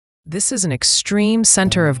This is an extreme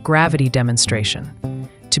center of gravity demonstration.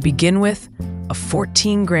 To begin with, a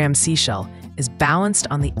 14-gram seashell is balanced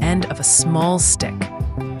on the end of a small stick.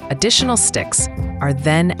 Additional sticks are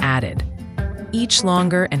then added, each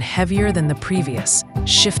longer and heavier than the previous,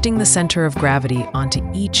 shifting the center of gravity onto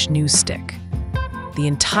each new stick. The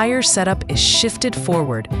entire setup is shifted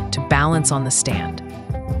forward to balance on the stand.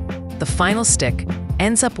 The final stick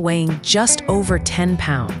ends up weighing just over 10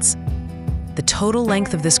 pounds. The total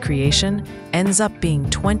length of this creation ends up being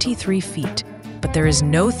 23 feet, but there is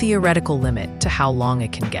no theoretical limit to how long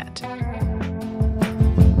it can get.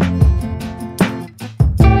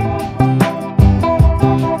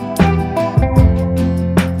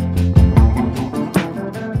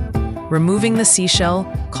 Removing the seashell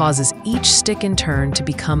causes each stick in turn to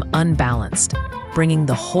become unbalanced, bringing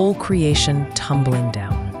the whole creation tumbling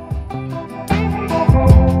down.